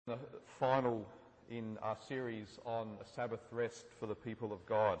The final in our series on a Sabbath rest for the people of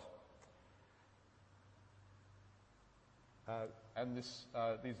God.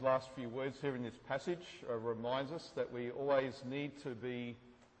 These last few words here in this passage reminds us that we always need to be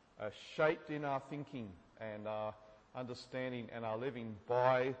shaped in our thinking and our understanding and our living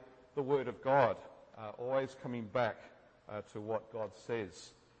by the Word of God, always coming back to what God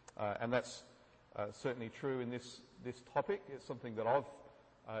says. And that's certainly true in this topic. It's something that I've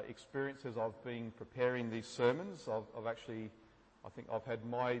experienced as I've been preparing these sermons. I think I've had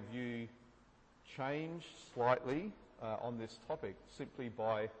my view changed slightly on this topic simply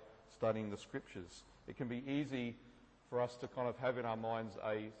by studying the Scriptures. It can be easy for us to kind of have in our minds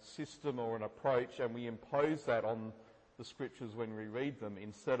a system or an approach, and we impose that on the Scriptures when we read them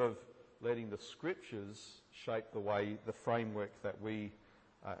instead of letting the Scriptures shape the framework that we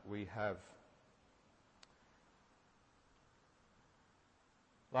have.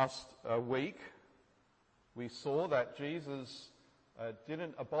 Last week, we saw that Jesus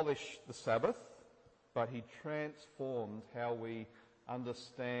didn't abolish the Sabbath, but he transformed how we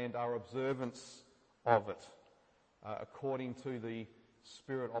understand our observance of it, according to the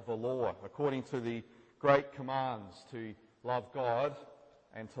spirit of the law, according to the great commands to love God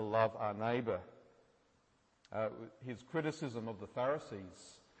and to love our neighbour. His criticism of the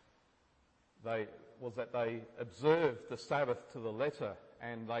Pharisees was that they observed the Sabbath to the letter,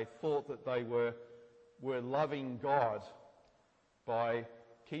 and they thought that they were loving God by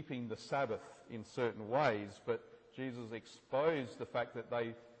keeping the Sabbath in certain ways, but Jesus exposed the fact that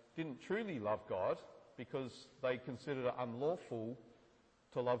they didn't truly love God because they considered it unlawful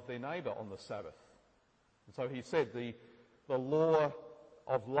to love their neighbour on the Sabbath. And so he said the law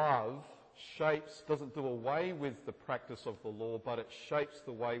of love doesn't do away with the practice of the law, but it shapes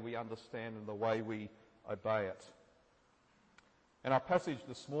the way we understand and the way we obey it. And our passage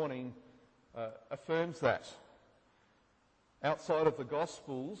this morning affirms that. Outside of the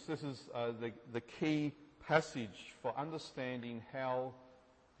Gospels, this is the key passage for understanding how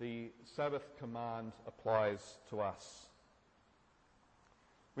the Sabbath command applies to us.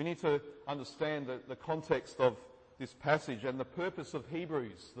 We need to understand the context of this passage and the purpose of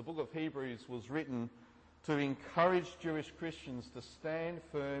Hebrews. The book of Hebrews was written to encourage Jewish Christians to stand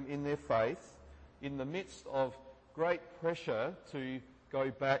firm in their faith in the midst of great pressure to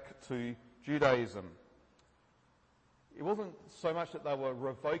go back to Judaism. It wasn't so much that they were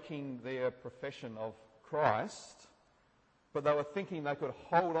revoking their profession of Christ, but they were thinking they could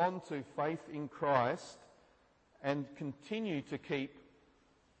hold on to faith in Christ and continue to keep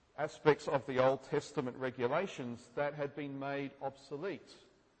aspects of the Old Testament regulations that had been made obsolete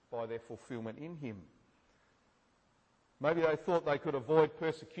by their fulfillment in him. Maybe they thought they could avoid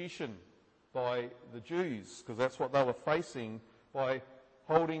persecution by the Jews, because that's what they were facing, by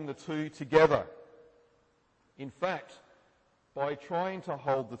holding the two together. In fact, by trying to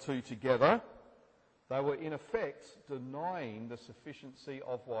hold the two together, they were in effect denying the sufficiency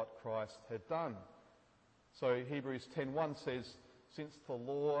of what Christ had done. So Hebrews 10:1 says, since the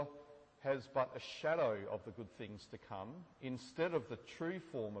law has but a shadow of the good things to come, instead of the true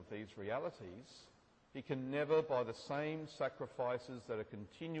form of these realities, he can never, by the same sacrifices that are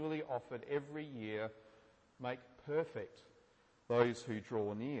continually offered every year, make perfect those who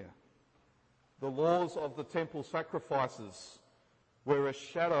draw near. The laws of the temple sacrifices were a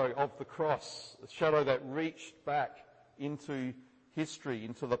shadow of the cross, a shadow that reached back into history,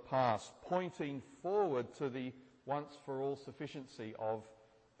 into the past, pointing forward to the once-for-all sufficiency of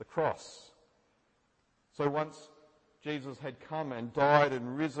the cross. So once Jesus had come and died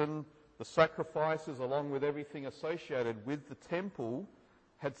and risen, the sacrifices, along with everything associated with the temple,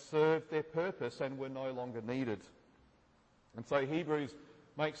 had served their purpose and were no longer needed. And so Hebrews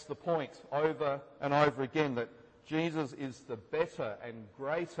makes the point over and over again that Jesus is the better and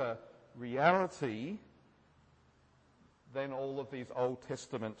greater reality than all of these Old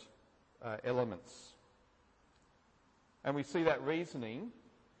Testament elements. And we see that reasoning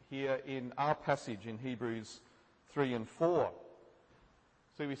here in our passage in Hebrews 3 and 4.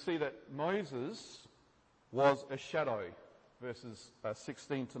 So we see that Moses was a shadow, verses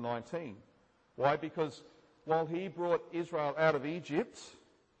 16 to 19. Why? Because while he brought Israel out of Egypt,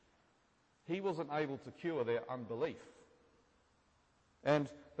 he wasn't able to cure their unbelief. And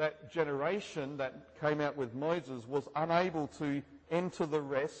that generation that came out with Moses was unable to enter the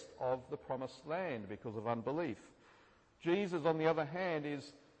rest of the promised land because of unbelief. Jesus, on the other hand,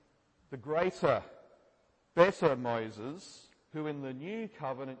 is the greater, better Moses, who in the new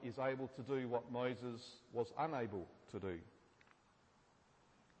covenant is able to do what Moses was unable to do.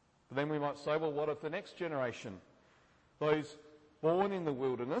 But then we might say, well, what of the next generation? Those born in the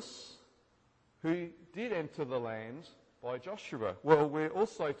wilderness who did enter the land by Joshua? Well, we're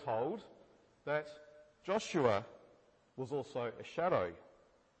also told that Joshua was also a shadow.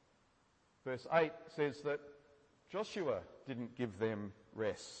 Verse 8 says that Joshua didn't give them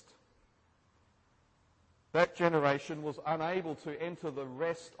rest. That generation was unable to enter the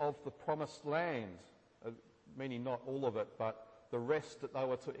rest of the promised land, meaning not all of it, but the rest that they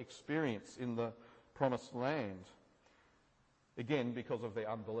were to experience in the promised land. Again, because of their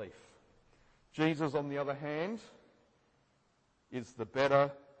unbelief. Jesus, on the other hand, is the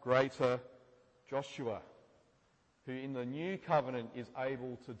better, greater Joshua, who in the new covenant is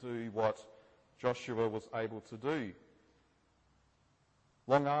able to do what Joshua was able to do.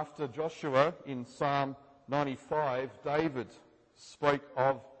 Long after Joshua, in Psalm 95, David spoke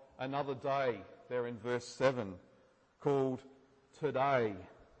of another day, there in verse 7, called Today,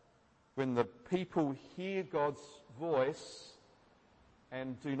 when the people hear God's voice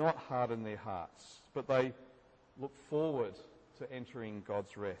and do not harden their hearts, but they look forward to entering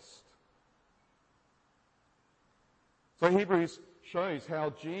God's rest. So Hebrews shows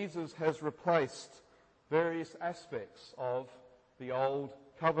how Jesus has replaced various aspects of the old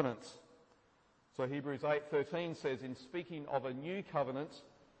covenant. So Hebrews 8:13 says, in speaking of a new covenant,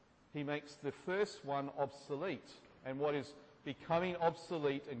 he makes the first one obsolete, and what is becoming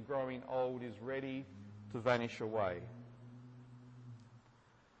obsolete and growing old is ready to vanish away.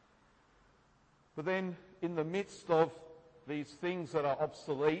 But then, in the midst of these things that are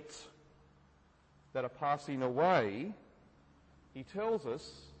obsolete, that are passing away, he tells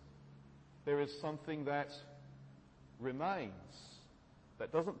us there is something that remains,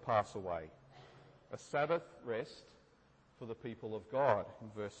 that doesn't pass away. A Sabbath rest for the people of God, in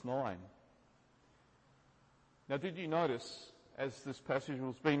verse 9. Now, did you notice, as this passage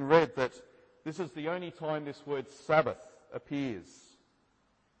was being read, that this is the only time this word Sabbath appears,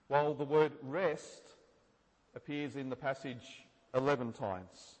 while the word rest appears in the passage 11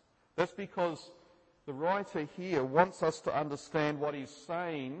 times? That's because the writer here wants us to understand what he's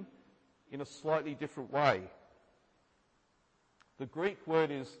saying in a slightly different way. The Greek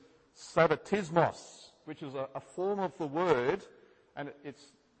word is sabbatismos, which is a form of the word, and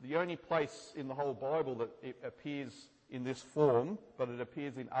it's the only place in the whole Bible that it appears in this form, but it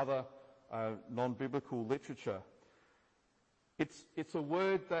appears in other non-biblical literature. It's a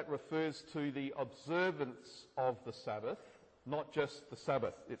word that refers to the observance of the Sabbath, not just the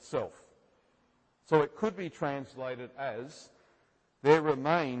Sabbath itself. So it could be translated as, there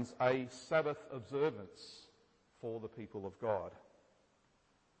remains a Sabbath observance for the people of God.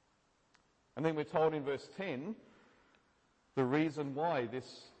 And then we're told in verse 10 the reason why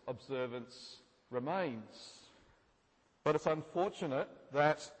this observance remains. But it's unfortunate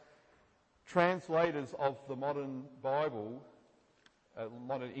that translators of the modern Bible,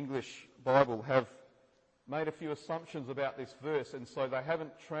 modern English Bible, have made a few assumptions about this verse, and so they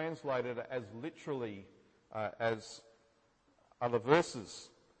haven't translated it as literally as other verses.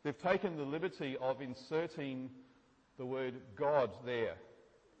 They've taken the liberty of inserting the word God there.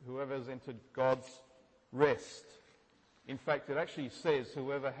 Whoever has entered God's rest. In fact, it actually says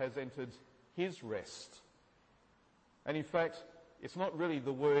whoever has entered his rest. And in fact, it's not really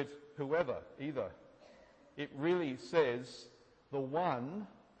the word whoever either. It really says the one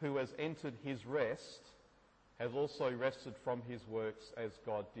who has entered his rest has also rested from his works as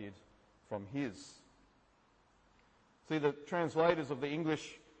God did from his. See, the translators of the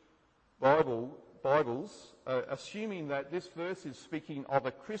English Bibles are assuming that this verse is speaking of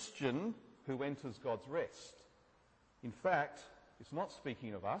a Christian who enters God's rest. In fact, it's not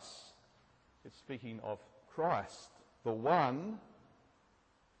speaking of us. It's speaking of Christ, the one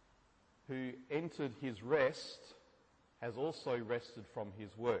who entered his rest has also rested from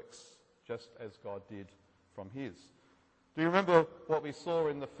his works, just as God did from his. Do you remember what we saw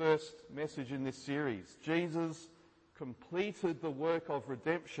in the first message in this series? Jesus completed the work of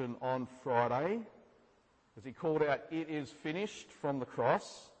redemption on Friday, as he called out, "It is finished," from the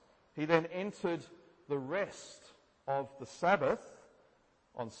cross. He then entered the rest of the Sabbath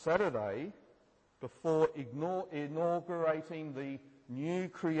on Saturday before inaugurating the new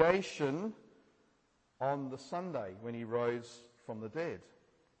creation on the Sunday when he rose from the dead.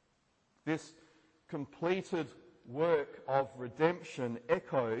 This completed work of redemption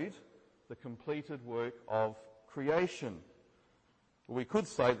echoed the completed work of creation. We could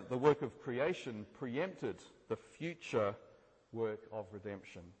say that the work of creation preempted the future work of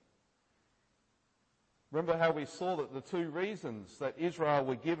redemption. Remember how we saw that the two reasons that Israel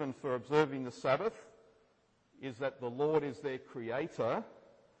were given for observing the Sabbath is that the Lord is their creator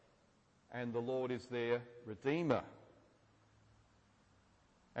and the Lord is their redeemer.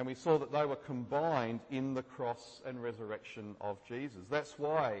 And we saw that they were combined in the cross and resurrection of Jesus. That's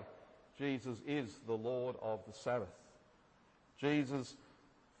why Jesus is the Lord of the Sabbath. Jesus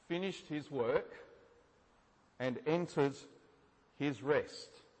finished his work and entered his rest,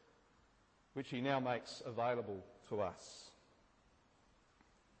 which he now makes available to us.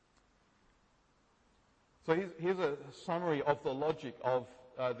 So here's a summary of the logic of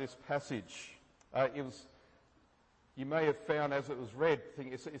this passage. You may have found as it was read,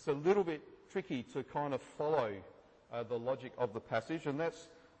 it's a little bit tricky to kind of follow the logic of the passage, and that's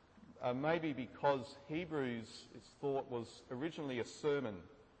maybe because Hebrews is thought was originally a sermon,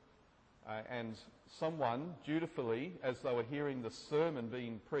 and someone dutifully, as they were hearing the sermon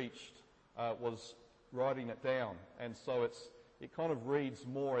being preached, was writing it down, and so it kind of reads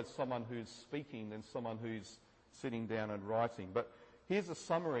more as someone who's speaking than someone who's sitting down and writing. But here's a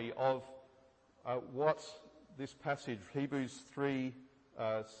summary of what this passage, Hebrews 3,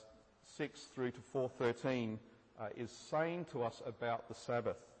 6 through to 4:13, is saying to us about the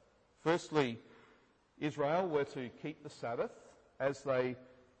Sabbath. Firstly, Israel were to keep the Sabbath as they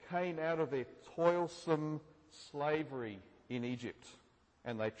came out of their toilsome slavery in Egypt,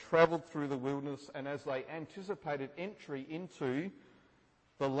 and they travelled through the wilderness, and as they anticipated entry into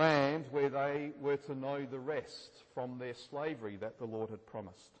the land where they were to know the rest from their slavery that the Lord had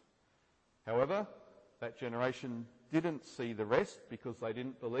promised. However, that generation didn't see the rest because they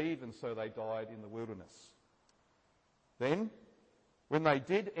didn't believe, and so they died in the wilderness. Then, when they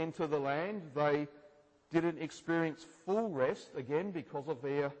did enter the land, they didn't experience full rest again because of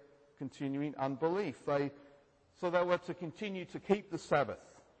their continuing unbelief. So they were to continue to keep the Sabbath,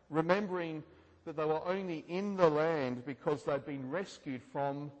 remembering that they were only in the land because they'd been rescued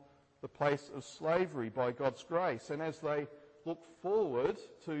from the place of slavery by God's grace. And as they look forward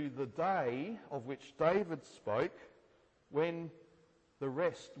to the day of which David spoke, when the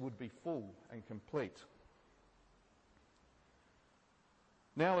rest would be full and complete.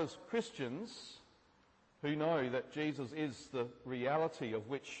 Now, as Christians who know that Jesus is the reality of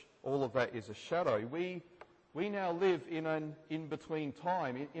which all of that is a shadow, we now live in an in-between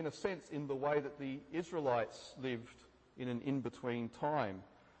time, in a sense in the way that the Israelites lived in an in-between time.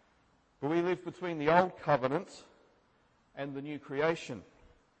 But we live between the old covenant and the new creation.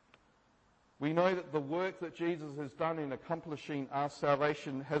 We know that the work that Jesus has done in accomplishing our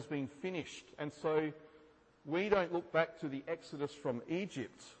salvation has been finished, and so we don't look back to the exodus from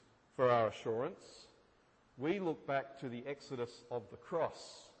Egypt for our assurance. We look back to the exodus of the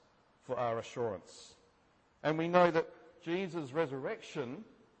cross for our assurance. And we know that Jesus' resurrection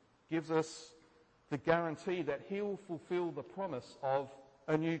gives us the guarantee that he will fulfill the promise of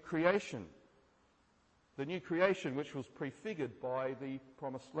a new creation. The new creation which was prefigured by the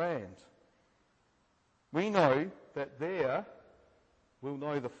promised land. We know that there we'll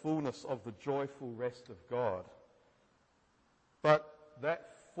know the fullness of the joyful rest of God. But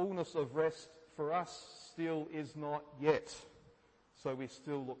that fullness of rest for us still is not yet, so we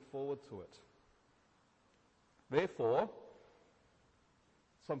still look forward to it. Therefore,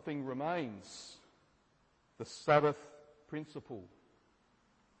 something remains: the Sabbath principle,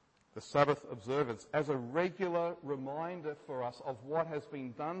 the Sabbath observance, as a regular reminder for us of what has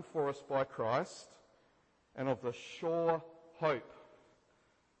been done for us by Christ and of the sure hope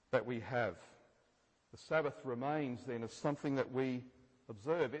that we have. The Sabbath remains then as something that we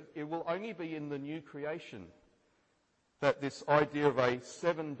observe. It will only be in the new creation that this idea of a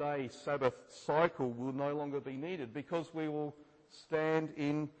 7-day Sabbath cycle will no longer be needed, because we will stand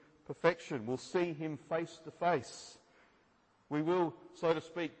in perfection. We'll see him face to face. We will, so to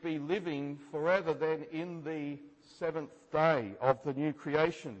speak, be living forever then in the 7th day of the new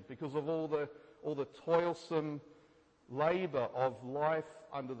creation, because of all the toilsome labour of life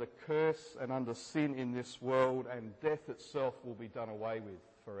under the curse and under sin in this world, and death itself will be done away with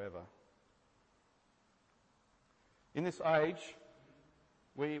forever. In this age,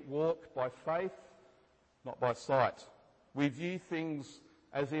 we walk by faith, not by sight. We view things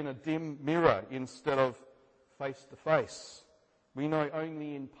as in a dim mirror instead of face to face. We know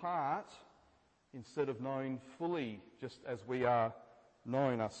only in part instead of knowing fully, just as we are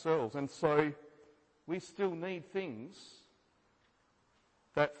known ourselves. And so we still need things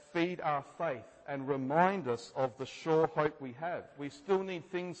that feed our faith and remind us of the sure hope we have. We still need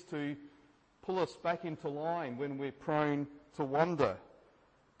things to pull us back into line when we're prone to wander,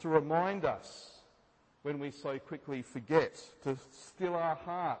 to remind us when we so quickly forget, to still our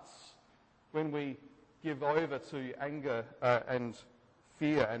hearts when we give over to anger and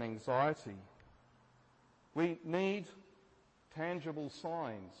fear and anxiety. We need tangible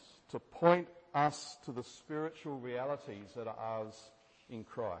signs to point us to the spiritual realities that are ours in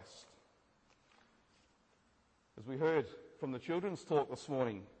Christ. As we heard from the children's talk this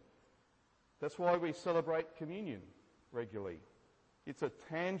morning, that's why we celebrate communion regularly. It's a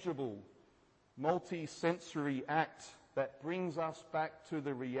tangible, multi-sensory act that brings us back to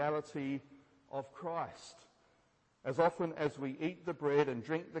the reality of Christ. As often as we eat the bread and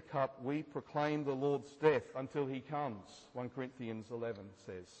drink the cup, we proclaim the Lord's death until he comes, 1 Corinthians 11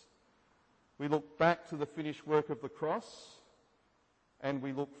 says. We look back to the finished work of the cross, and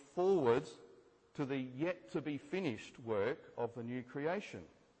we look forward to the yet-to-be-finished work of the new creation.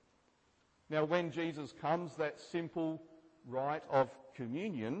 Now, when Jesus comes, that simple rite of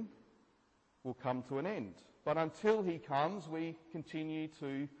communion will come to an end. But until he comes, we continue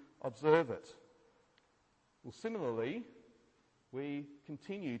to observe it. Well, similarly, we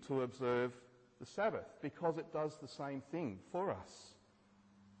continue to observe the Sabbath because it does the same thing for us.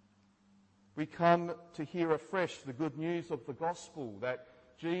 We come to hear afresh the good news of the gospel that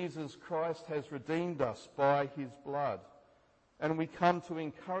Jesus Christ has redeemed us by his blood. And we come to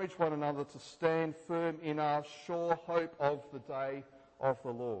encourage one another to stand firm in our sure hope of the day of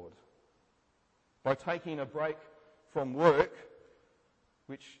the Lord. By taking a break from work,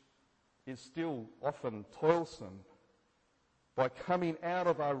 which is still often toilsome, by coming out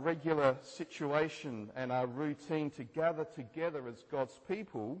of our regular situation and our routine to gather together as God's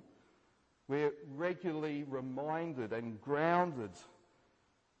people, we're regularly reminded and grounded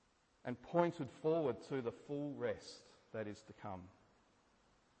and pointed forward to the full rest that is to come.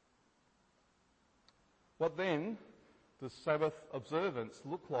 What then does Sabbath observance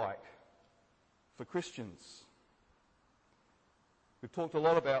look like for Christians? We've talked a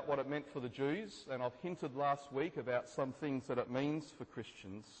lot about what it meant for the Jews, and I've hinted last week about some things that it means for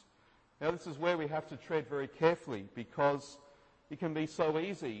Christians. Now, this is where we have to tread very carefully, because it can be so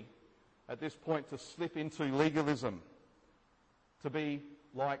easy at this point to slip into legalism, to be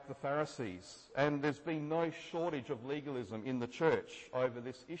like the Pharisees. And there's been no shortage of legalism in the church over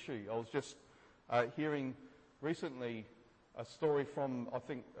this issue. I was just hearing recently a story from, I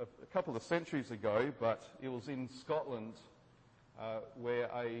think, a couple of centuries ago, but it was in Scotland, where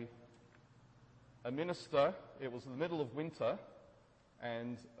a minister, it was in the middle of winter,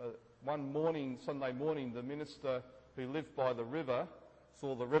 and one morning, Sunday morning, the minister who lived by the river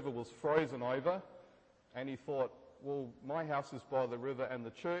saw the river was frozen over, and he thought, well, my house is by the river and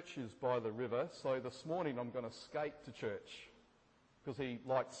the church is by the river, so this morning I'm going to skate to church, because he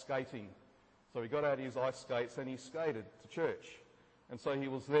liked skating. So he got out his ice skates and he skated to church. And so he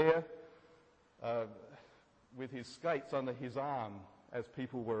was there with his skates under his arm as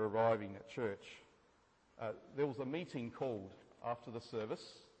people were arriving at church. There was a meeting called after the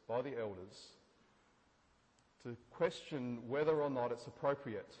service by the elders to question whether or not it's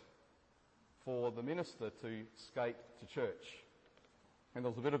appropriate for the minister to skate to church. And there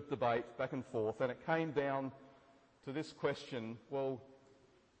was a bit of debate back and forth, and it came down to this question, well,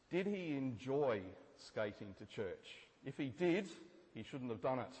 did he enjoy skating to church? If he did, he shouldn't have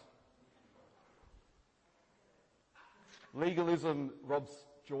done it. Legalism robs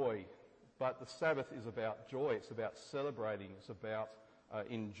joy, but the Sabbath is about joy. It's about celebrating. It's about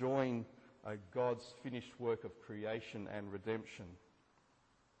enjoying God's finished work of creation and redemption.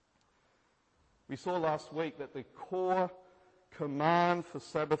 We saw last week that the core command for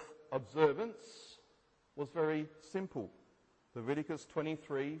Sabbath observance was very simple. Leviticus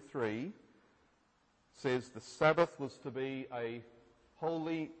 23:3 says the Sabbath was to be a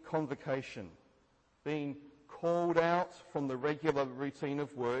holy convocation, being called out from the regular routine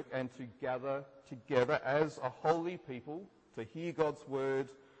of work and to gather together as a holy people to hear God's word,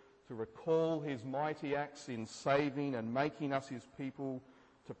 to recall his mighty acts in saving and making us his people,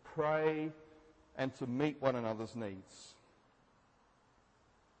 to pray and to meet one another's needs.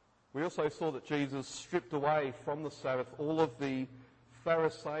 We also saw that Jesus stripped away from the Sabbath all of the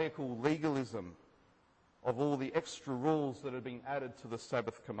Pharisaical legalism of all the extra rules that had been added to the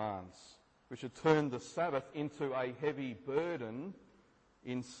Sabbath commands, which had turned the Sabbath into a heavy burden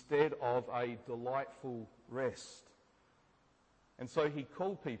instead of a delightful rest. And so he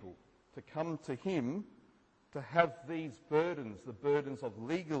called people to come to him to have these burdens, the burdens of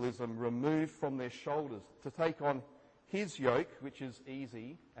legalism, removed from their shoulders, to take on his yoke, which is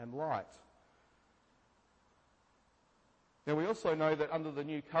easy and light. Now we also know that under the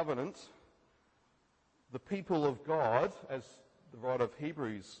new covenant, the people of God, as the writer of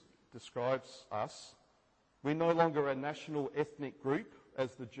Hebrews describes us, we're no longer a national ethnic group,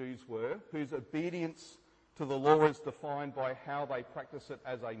 as the Jews were, whose obedience to the law is defined by how they practice it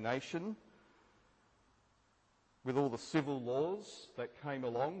as a nation, with all the civil laws that came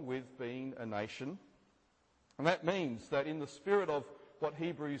along with being a nation. And that means that in the spirit of what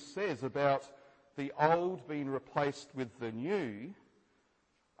Hebrews says about the old being replaced with the new,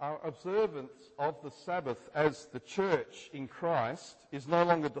 our observance of the Sabbath as the church in Christ is no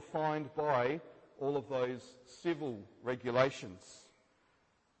longer defined by all of those civil regulations.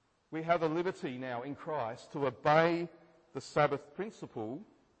 We have a liberty now in Christ to obey the Sabbath principle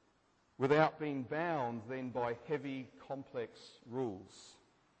without being bound then by heavy, complex rules.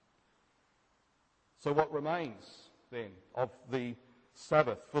 So what remains then of the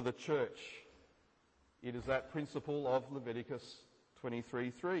Sabbath for the church? It is that principle of Leviticus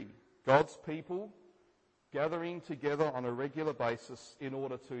 23:3. God's people gathering together on a regular basis in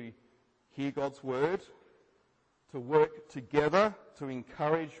order to hear God's word, to work together, to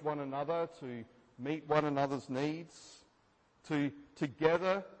encourage one another, to meet one another's needs, to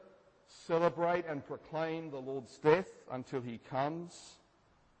together celebrate and proclaim the Lord's death until he comes,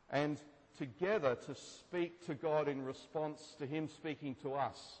 and together to speak to God in response to him speaking to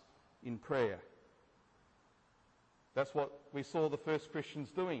us in prayer. That's what we saw the first Christians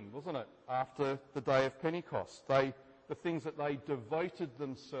doing, wasn't it, after the day of Pentecost? The things that they devoted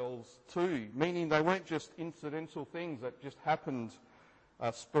themselves to, meaning they weren't just incidental things that just happened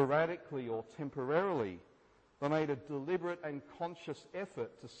sporadically or temporarily. They made a deliberate and conscious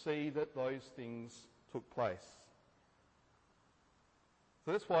effort to see that those things took place.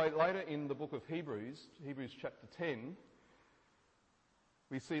 So that's why later in the book of Hebrews chapter 10,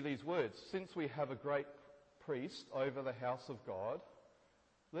 we see these words: "Since we have a great priest over the house of God,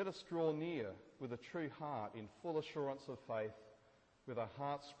 let us draw near with a true heart in full assurance of faith, with our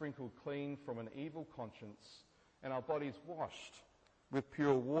hearts sprinkled clean from an evil conscience and our bodies washed with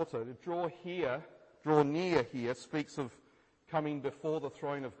pure water." To draw near here speaks of coming before the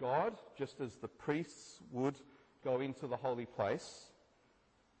throne of God, just as the priests would go into the holy place.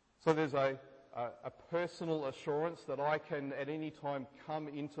 So there's a personal assurance that I can at any time come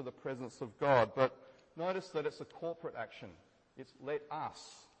into the presence of God. But notice that it's a corporate action. It's let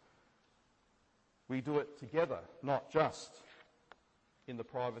us. We do it together, not just in the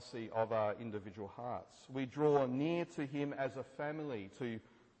privacy of our individual hearts. We draw near to him as a family to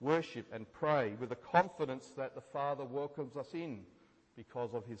worship and pray with the confidence that the Father welcomes us in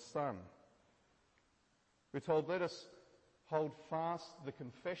because of his Son. We're told, let us hold fast the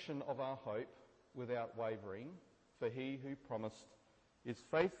confession of our hope without wavering, for he who promised is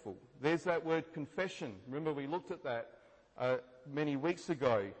faithful. There's that word confession. Remember, we looked at that many weeks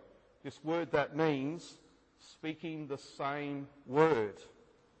ago. This word that means speaking the same word.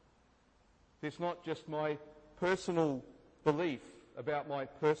 It's not just my personal belief about my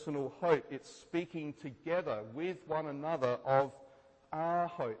personal hope. It's speaking together with one another of our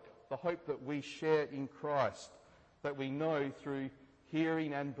hope, the hope that we share in Christ, that we know through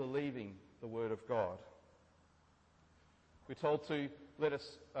hearing and believing the Word of God. We're told to let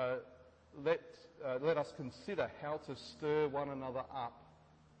us consider how to stir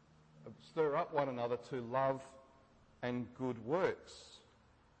up one another to love and good works.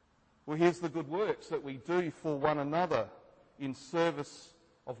 Well, here's the good works that we do for one another in service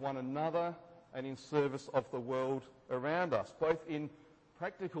of one another and in service of the world around us, both in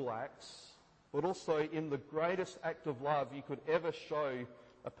practical acts, but also in the greatest act of love you could ever show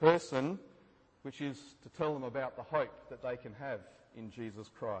a person, which is to tell them about the hope that they can have in Jesus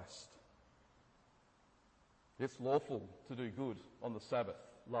Christ. It's lawful to do good on the Sabbath,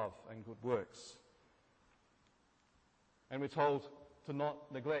 love and good works. And we're told to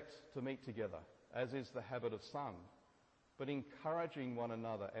not neglect to meet together, as is the habit of some, but encouraging one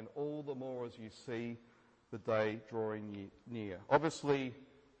another, and all the more as you see the day drawing near. Obviously,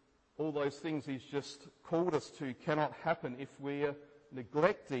 all those things he's just called us to cannot happen if we're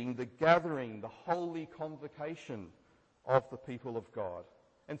neglecting the gathering, the holy convocation of the people of God.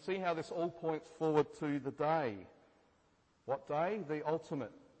 And see how this all points forward to the day. What day? The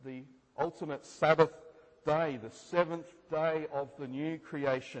ultimate Sabbath day, the seventh day of the new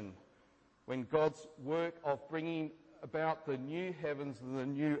creation, when God's work of bringing about the new heavens and the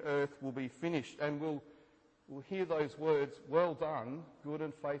new earth will be finished. And we'll hear those words, "Well done, good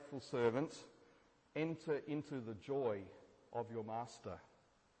and faithful servant. Enter into the joy of your master,"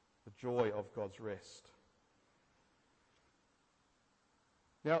 the joy of God's rest.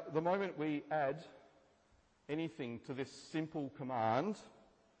 Now, the moment we add anything to this simple command,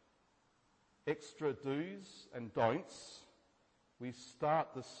 extra do's and don'ts, we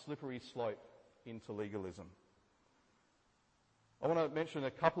start the slippery slope into legalism. I want to mention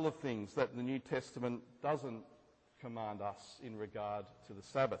a couple of things that the New Testament doesn't command us in regard to the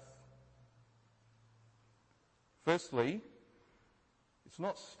Sabbath. Firstly, it's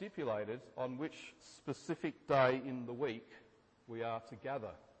not stipulated on which specific day in the week we are to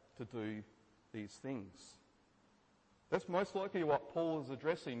gather to do these things. That's most likely what Paul is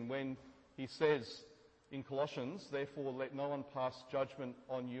addressing when he says in Colossians, therefore let no one pass judgment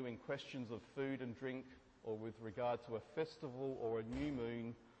on you in questions of food and drink, or with regard to a festival or a new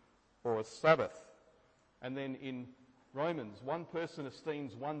moon or a Sabbath. And then in Romans, one person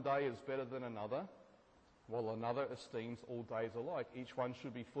esteems one day as better than another, while another esteems all days alike. Each one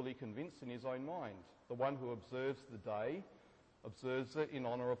should be fully convinced in his own mind. The one who observes the day observes it in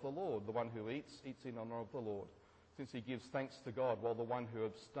honour of the Lord. The one who eats, eats in honour of the Lord, since he gives thanks to God, while the one who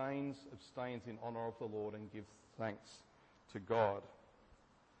abstains, abstains in honour of the Lord and gives thanks to God.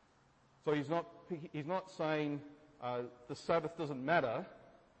 So he's not saying the Sabbath doesn't matter.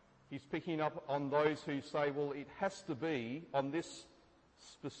 He's picking up on those who say, well, it has to be on this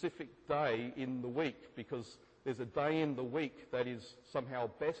specific day in the week, because there's a day in the week that is somehow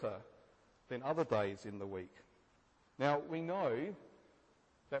better than other days in the week. Now, we know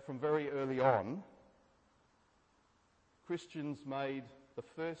that from very early on, Christians made the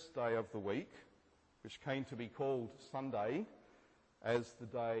first day of the week, which came to be called Sunday, as the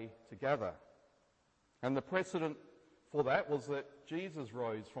day to gather. And the precedent for that was that Jesus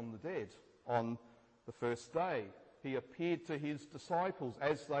rose from the dead on the first day. He appeared to his disciples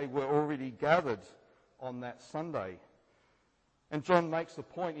as they were already gathered on that Sunday. And John makes a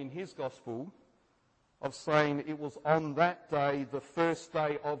point in his gospel of saying it was on that day, the first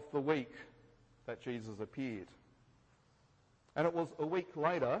day of the week, that Jesus appeared. And it was a week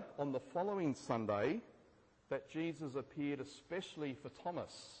later, on the following Sunday, that Jesus appeared especially for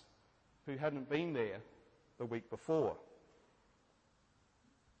Thomas, who hadn't been there the week before.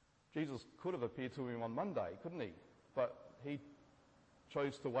 Jesus could have appeared to him on Monday, couldn't he? But he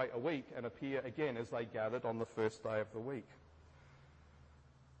chose to wait a week and appear again as they gathered on the first day of the week.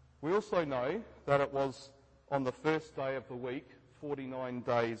 We also know that it was on the first day of the week, 49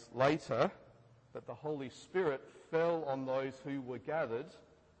 days later, that the Holy Spirit fell on those who were gathered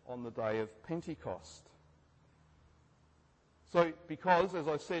on the day of Pentecost. So, because, as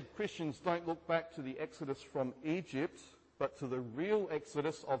I said, Christians don't look back to the Exodus from Egypt, but to the real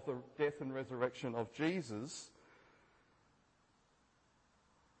Exodus of the death and resurrection of Jesus,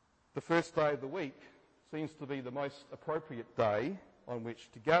 the first day of the week seems to be the most appropriate day on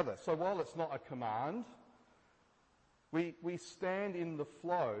which to gather. So while it's not a command, we stand in the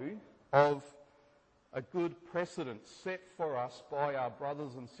flow of a good precedent set for us by our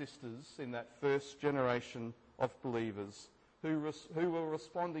brothers and sisters in that first generation of believers who were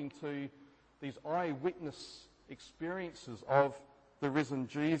responding to these eyewitness experiences of the risen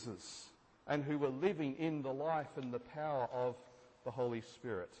Jesus, and who were living in the life and the power of the Holy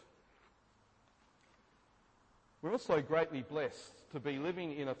Spirit. We're also greatly blessed to be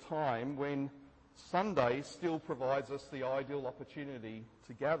living in a time when Sunday still provides us the ideal opportunity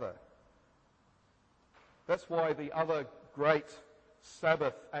to gather. That's why the other great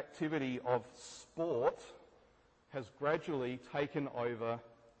Sabbath activity of sport has gradually taken over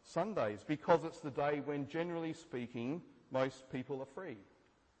Sundays, because it's the day when, generally speaking, most people are free.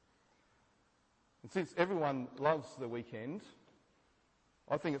 And since everyone loves the weekend,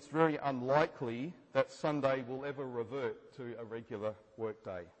 I think it's very unlikely that Sunday will ever revert to a regular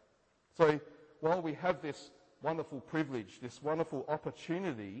workday. So while we have this wonderful privilege, this wonderful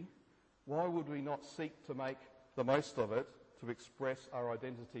opportunity, why would we not seek to make the most of it to express our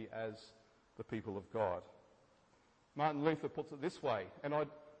identity as the people of God? Martin Luther puts it this way, and I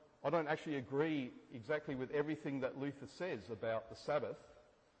don't actually agree exactly with everything that Luther says about the Sabbath,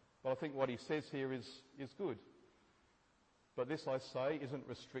 but I think what he says here is good. But this, I say, isn't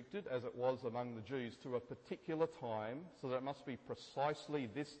restricted, as it was among the Jews, to a particular time, so that it must be precisely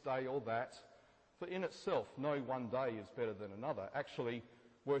this day or that. For in itself, no one day is better than another. Actually,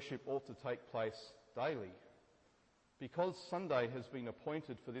 worship ought to take place daily. Because Sunday has been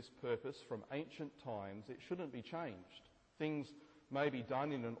appointed for this purpose from ancient times, it shouldn't be changed. Things may be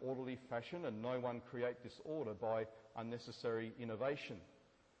done in an orderly fashion, and no one create disorder by unnecessary innovation.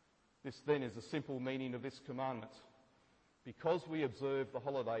 This then is the simple meaning of this commandment. Because we observe the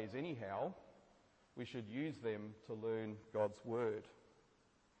holidays anyhow, we should use them to learn God's word.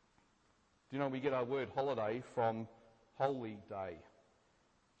 Do you know we get our word holiday from holy day?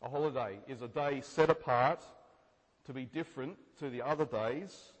 A holiday is a day set apart to be different to the other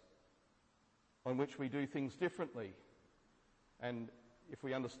days on which we do things differently. And if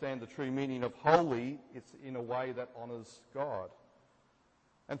we understand the true meaning of holy, it's in a way that honours God.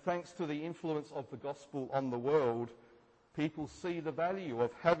 And thanks to the influence of the gospel on the world, people see the value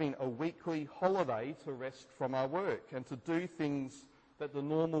of having a weekly holiday to rest from our work and to do things that the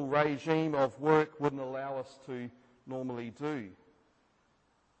normal regime of work wouldn't allow us to normally do.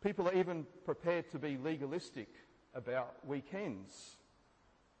 People are even prepared to be legalistic about weekends.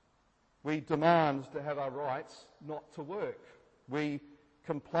 We demand to have our rights not to work. We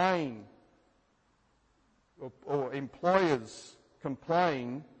complain, or employers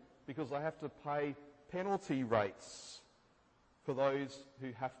complain because they have to pay penalty rates for those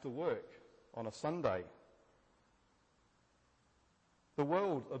who have to work on a Sunday. The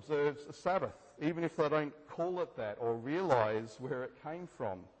world observes a Sabbath, even if they don't call it that or realise where it came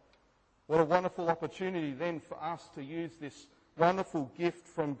from. What a wonderful opportunity then for us to use this wonderful gift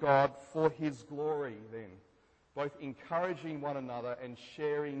from God for His glory then, both encouraging one another and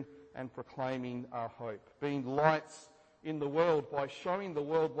sharing and proclaiming our hope, being lights in the world by showing the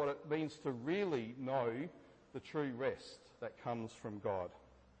world what it means to really know the true rest that comes from God.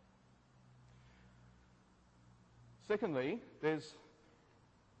 Secondly, there's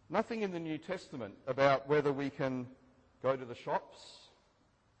nothing in the New Testament about whether we can go to the shops,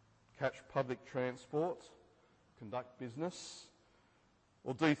 catch public transport, conduct business,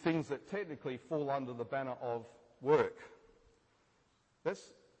 or do things that technically fall under the banner of work.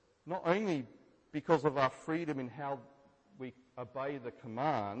 That's not only because of our freedom in how we obey the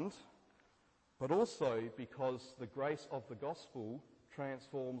command, but also because the grace of the gospel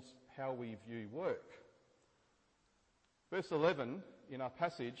transforms how we view work. Verse 11 in our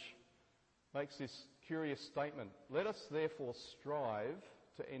passage makes this curious statement: "Let us therefore strive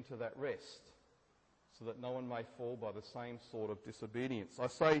to enter that rest, so that no one may fall by the same sort of disobedience." I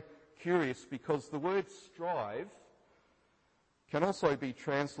say curious because the word strive can also be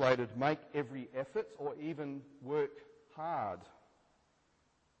translated make every effort or even work hard.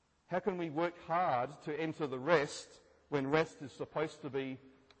 How can we work hard to enter the rest when rest is supposed to be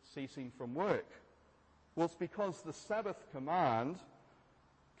ceasing from work? Well, it's because the Sabbath command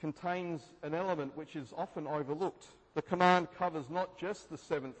contains an element which is often overlooked. The command covers not just the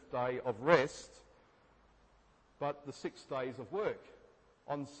seventh day of rest, but the 6 days of work.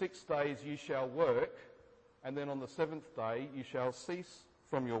 On 6 days you shall work, and then on the seventh day you shall cease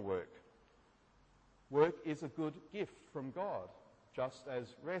from your work. Work is a good gift from God, just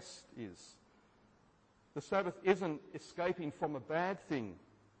as rest is. The Sabbath isn't escaping from a bad thing.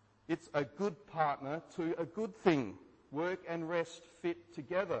 It's a good partner to a good thing. Work and rest fit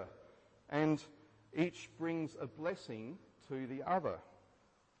together, and each brings a blessing to the other.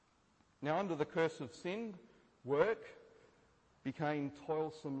 Now, under the curse of sin, work became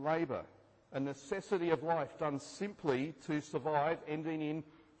toilsome labour, a necessity of life done simply to survive, ending in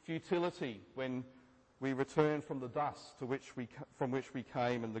futility when we return from the dust from which we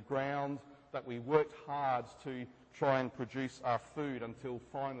came, and the ground that we worked hard to try and produce our food until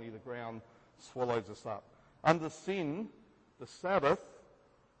finally the ground swallows us up. Under sin, the Sabbath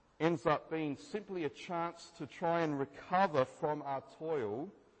ends up being simply a chance to try and recover from our toil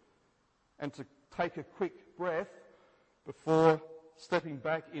and to take a quick breath before stepping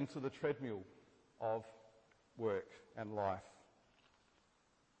back into the treadmill of work and life.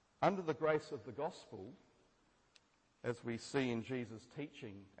 Under the grace of the gospel, as we see in Jesus'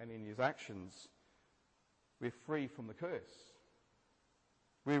 teaching and in his actions, we're free from the curse.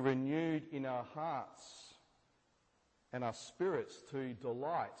 We're renewed in our hearts and our spirits to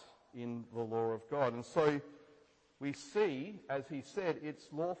delight in the law of God. And so we see, as he said, it's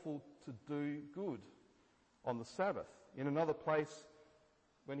lawful to do good on the Sabbath. In another place,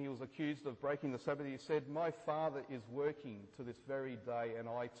 when he was accused of breaking the Sabbath, he said, "My Father is working to this very day, and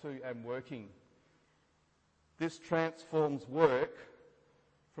I too am working." This transforms work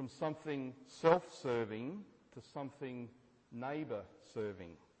from something self-serving to something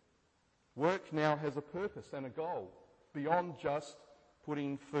neighbour-serving. Work now has a purpose and a goal beyond just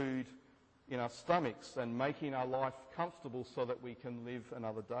putting food in our stomachs and making our life comfortable so that we can live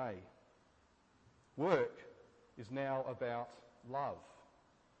another day. Work is now about love.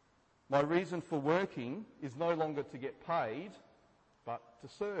 My reason for working is no longer to get paid, but to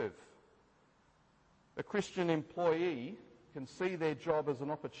serve. A Christian employee can see their job as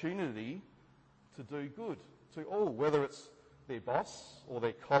an opportunity to do good to all, whether it's their boss or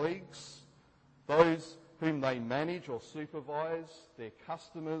their colleagues, those whom they manage or supervise, their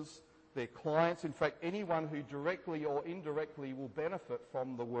customers, their clients, in fact, anyone who directly or indirectly will benefit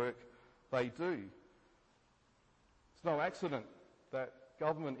from the work they do. It's no accident that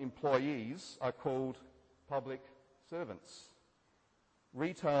government employees are called public servants.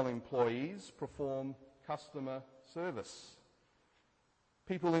 Retail employees perform customer service.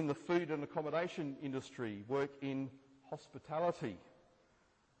 People in the food and accommodation industry work in hospitality.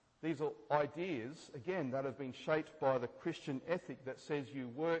 These are ideas, again, that have been shaped by the Christian ethic that says you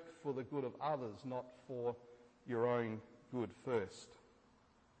work for the good of others, not for your own good first.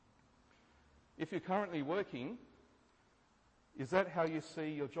 If you're currently working, is that how you see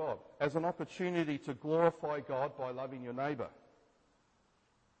your job? As an opportunity to glorify God by loving your neighbour?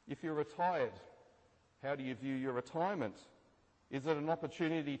 If you're retired, how do you view your retirement? Is it an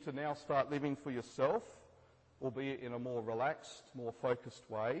opportunity to now start living for yourself, albeit in a more relaxed, more focused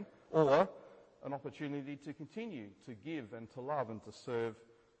way, or an opportunity to continue to give and to love and to serve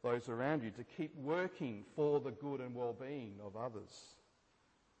those around you, to keep working for the good and well-being of others?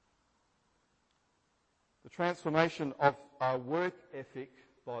 The transformation of our work ethic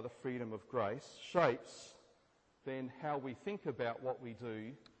by the freedom of grace shapes then how we think about what we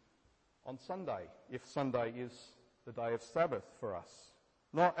do on Sunday, if Sunday is the day of Sabbath for us.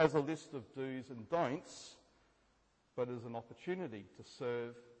 Not as a list of do's and don'ts, but as an opportunity to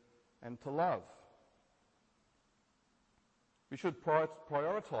serve and to love. We should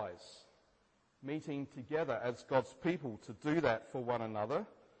prioritise meeting together as God's people to do that for one another.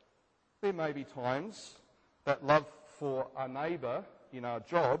 There may be times that love for our neighbour in our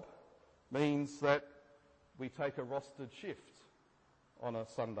job means that we take a rostered shift on a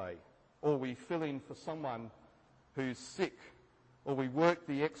Sunday, or we fill in for someone who's sick, or we work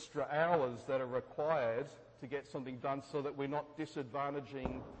the extra hours that are required to get something done so that we're not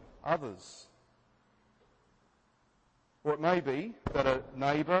disadvantaging others. Or it may be that a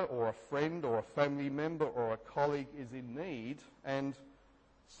neighbour or a friend or a family member or a colleague is in need, and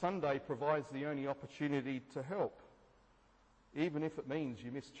Sunday provides the only opportunity to help, even if it means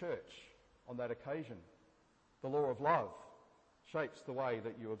you miss church on that occasion. The law of love shapes the way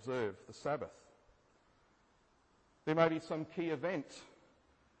that you observe the Sabbath. There may be some key event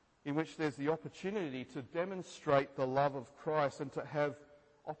in which there's the opportunity to demonstrate the love of Christ and to have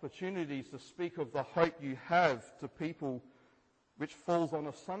opportunities to speak of the hope you have to people, which falls on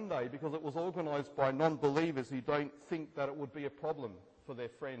a Sunday because it was organised by non-believers who don't think that it would be a problem for their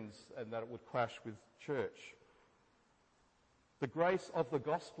friends and that it would clash with church. The grace of the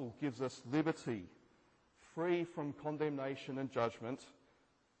gospel gives us liberty, free from condemnation and judgment,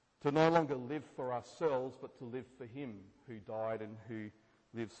 to no longer live for ourselves but to live for him who died and who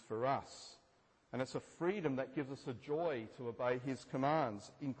lives for us. And it's a freedom that gives us a joy to obey his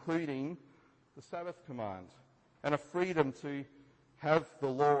commands, including the Sabbath command, and a freedom to have the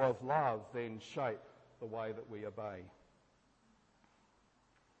law of love then shape the way that we obey.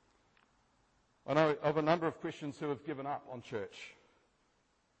 I know of a number of Christians who have given up on church.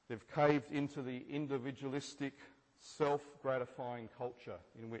 They've caved into the individualistic, self-gratifying culture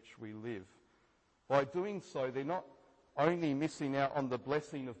in which we live. By doing so, they're not only missing out on the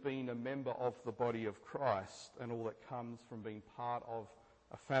blessing of being a member of the body of Christ and all that comes from being part of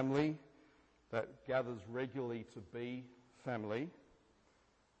a family that gathers regularly to be family,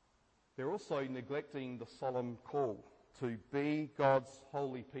 they're also neglecting the solemn call to be God's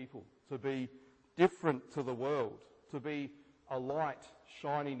holy people, to be different to the world, to be a light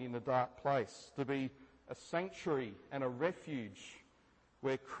shining in a dark place, to be a sanctuary and a refuge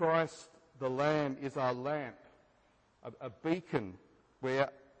where Christ the Lamb is our lamp, a beacon where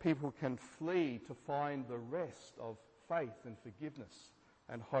people can flee to find the rest of faith and forgiveness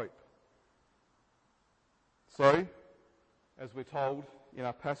and hope. So, as we're told in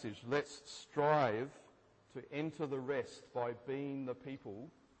our passage, let's strive to enter the rest by being the people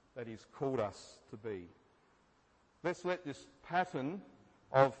that he's called us to be. Let's let this pattern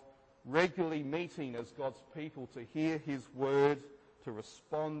of regularly meeting as God's people to hear his word, to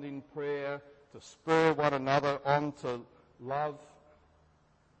respond in prayer, to spur one another on to love,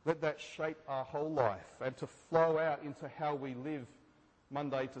 let that shape our whole life and to flow out into how we live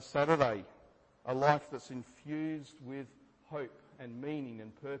Monday to Saturday, a life that's infused with hope and meaning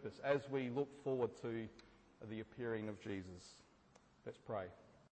and purpose as we look forward to the appearing of Jesus. Let's pray.